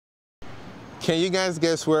Can you guys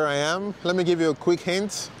guess where I am? Let me give you a quick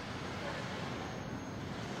hint.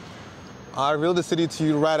 I'll reveal the city to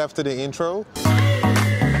you right after the intro.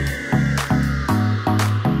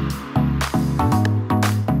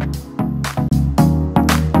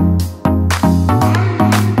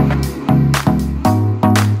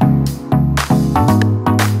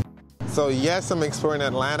 So yes, I'm exploring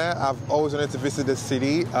Atlanta. I've always wanted to visit this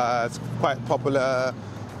city. It's quite popular.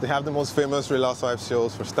 They have the most famous Real Housewives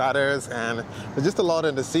shows for starters, and there's just a lot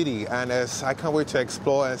in the city. And I can't wait to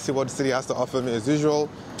explore and see what the city has to offer me as usual.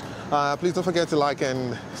 Please don't forget to like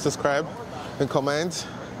and subscribe and comment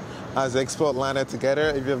as we explore Atlanta together.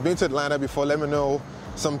 If you've been to Atlanta before, let me know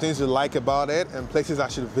some things you like about it and places I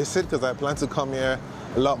should visit, because I plan to come here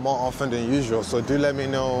a lot more often than usual. So do let me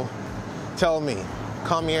know. Tell me.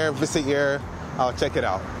 Come here, visit here, I'll check it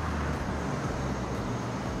out.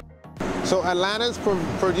 So Atlanta's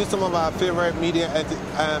produced some of our favorite media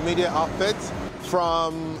outfits,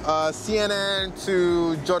 from CNN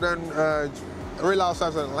to Real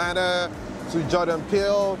Housewives of Atlanta to Jordan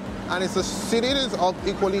Peele. And it's a city that is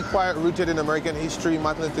equally quite rooted in American history.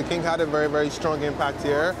 Martin Luther King had a very, very strong impact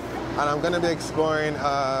here. And I'm gonna be exploring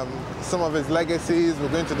some of his legacies. We're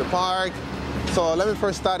going to the park. So let me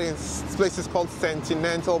first start in this place is called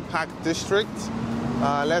Continental Park District.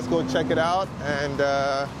 Let's go check it out,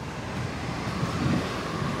 and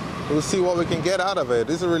we'll see what we can get out of it.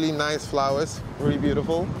 These are really nice flowers, really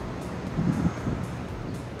beautiful.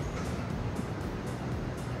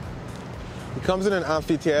 It comes in an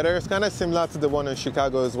amphitheater. It's kind of similar to the one in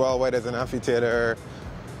Chicago as well, where there's an amphitheater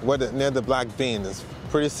near the Black Bean. It's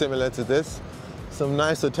pretty similar to this. Some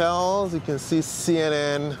nice hotels. You can see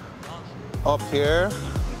CNN up here,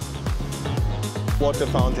 water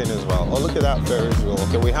fountain as well. Oh, look at that Ferris wheel.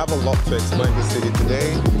 Okay, we have a lot to explore in the city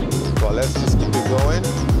today, but let's just keep it going.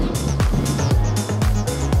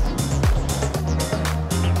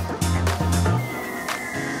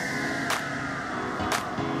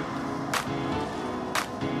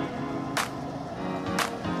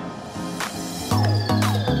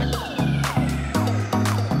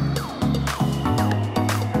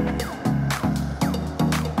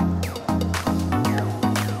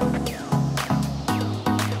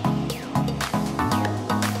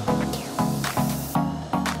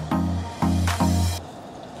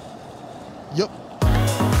 Yep.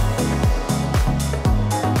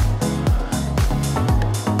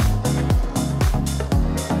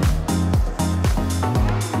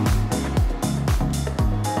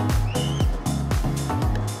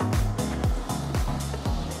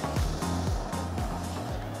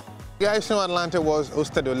 You guys know Atlanta was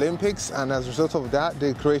hosted the Olympics, and as a result of that,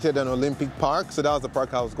 they created an Olympic park. So that was the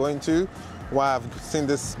park I was going to, where I've seen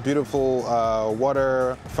this beautiful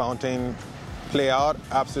water fountain play out.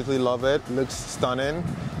 Absolutely love it. Looks stunning,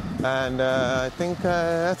 and I think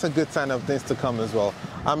that's a good sign of things to come as well.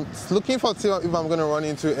 I'm looking for to see if I'm going to run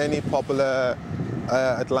into any popular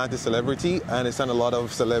Atlanta celebrity, and it's done a lot of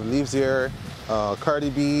celeb lives here. Cardi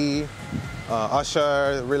B,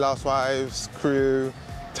 Usher, Real Housewives, Crew,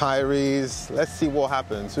 Tyrese. Let's see what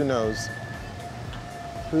happens. Who knows?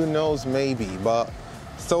 Who knows? Maybe. But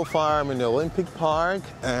so far, I'm in the Olympic Park,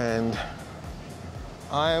 and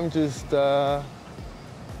I am just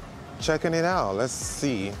checking it out. Let's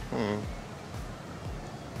see.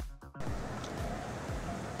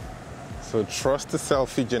 So trust the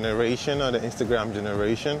selfie generation or the Instagram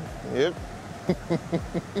generation. Yep.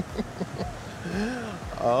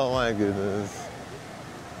 Oh my goodness.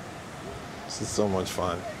 This is so much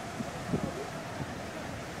fun.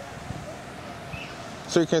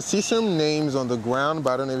 So you can see some names on the ground,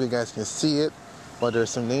 but I don't know if you guys can see it, but there's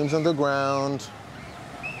some names on the ground.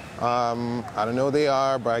 I don't know who they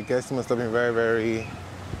are, but I guess it must have been very, very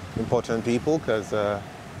important people, because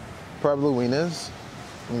probably winners,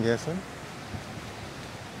 I'm guessing.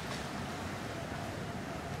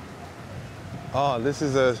 Oh, this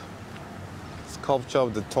is a sculpture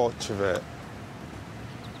of the torch vet.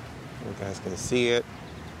 You guys can see it.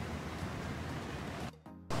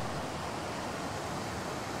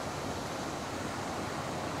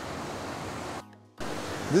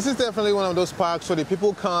 This is definitely one of those parks where the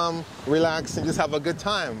people come, relax, and just have a good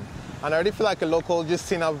time. And I already feel like a local, just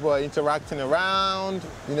seeing how interacting around,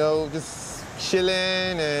 you know, just chilling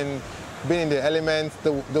and being in the elements.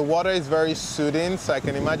 The water is very soothing, so I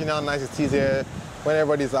can imagine how nice it is here when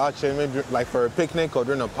everybody's out here, maybe like for a picnic or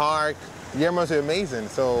during a park. The air must be amazing.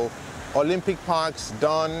 So Olympic Park's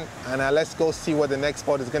done, and let's go see what the next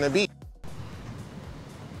spot is gonna be.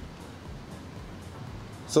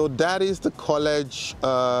 So that is the College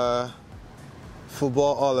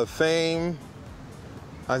Football Hall of Fame.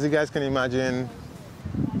 As you guys can imagine,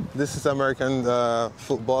 This is American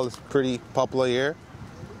football is pretty popular here.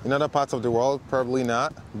 In other parts of the world, probably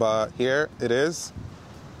not, but here it is,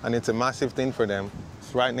 and it's a massive thing for them.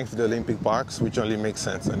 It's right next to the Olympic Parks, which only makes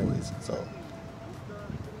sense anyways.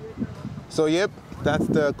 So yep, that's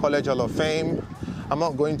the College Hall of Fame. I'm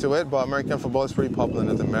not going to it, but American football is pretty popular in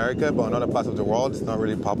North America, but in other parts of the world, it's not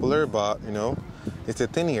really popular, but you know, it's a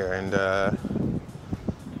thing here, and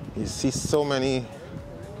you see so many.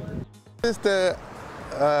 This is the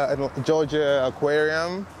Georgia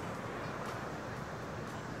Aquarium.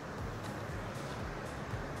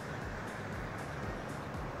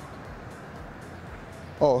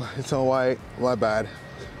 Oh, it's on white, my bad.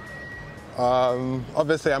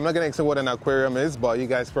 Obviously, I'm not going to explain what an aquarium is, but you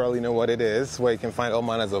guys probably know what it is, where you can find all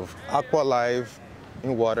manners of aqua life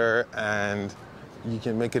in water, and you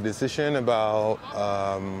can make a decision about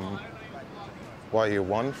what you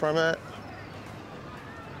want from it.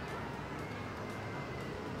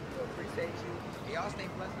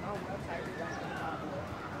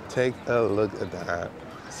 Take a look at that.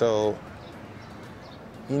 So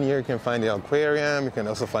in here you can find the aquarium, you can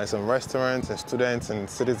also find some restaurants and students and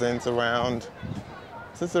citizens around.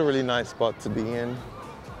 So it's a really nice spot to be in.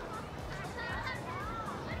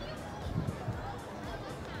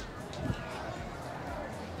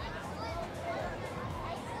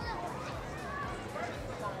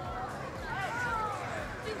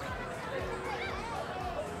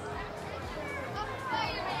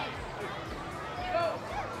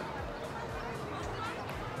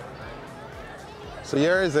 So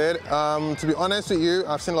here is it. To be honest with you,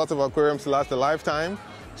 I've seen lots of aquariums last a lifetime,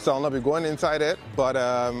 so I'll not be going inside it, but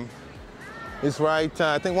it's right.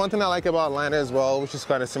 I think one thing I like about Atlanta as well, which is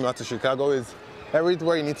kind of similar to Chicago, is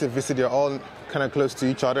everywhere you need to visit, they're all kind of close to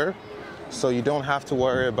each other, so you don't have to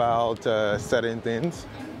worry about certain things.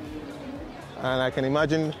 And I can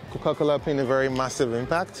imagine Coca-Cola playing a very massive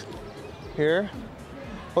impact here.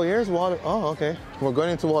 Oh, here's water. Oh, okay. We're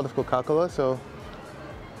going into World of Coca-Cola, so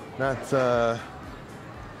that's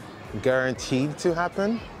guaranteed to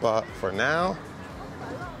happen, but for now.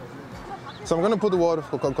 So I'm gonna put the World of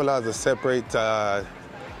Coca-Cola as a separate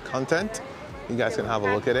content. You guys can have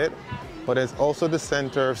a look at it. But there's also the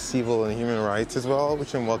Center of Civil and Human Rights as well,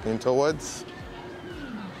 which I'm walking towards.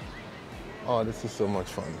 Oh, this is so much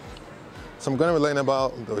fun. So I'm gonna be learning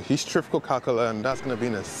about the history of Coca-Cola, and that's gonna be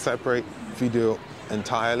in a separate video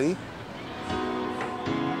entirely.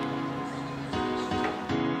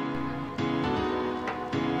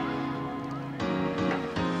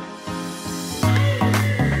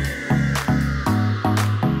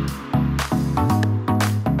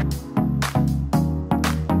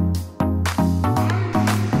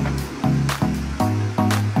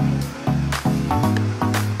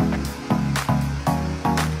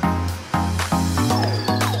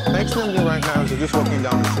 Next thing I'm doing right now is just walking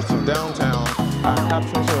down the streets of downtown,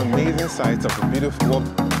 capturing some amazing sights of the beautiful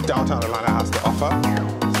what downtown Atlanta has to offer.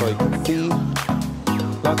 So you can see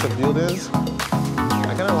lots of buildings.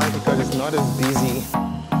 I kind of like it because it's not as busy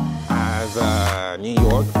as New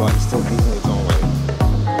York, but it's still busy in its own way.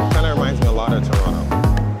 It kind of reminds me a lot of Toronto.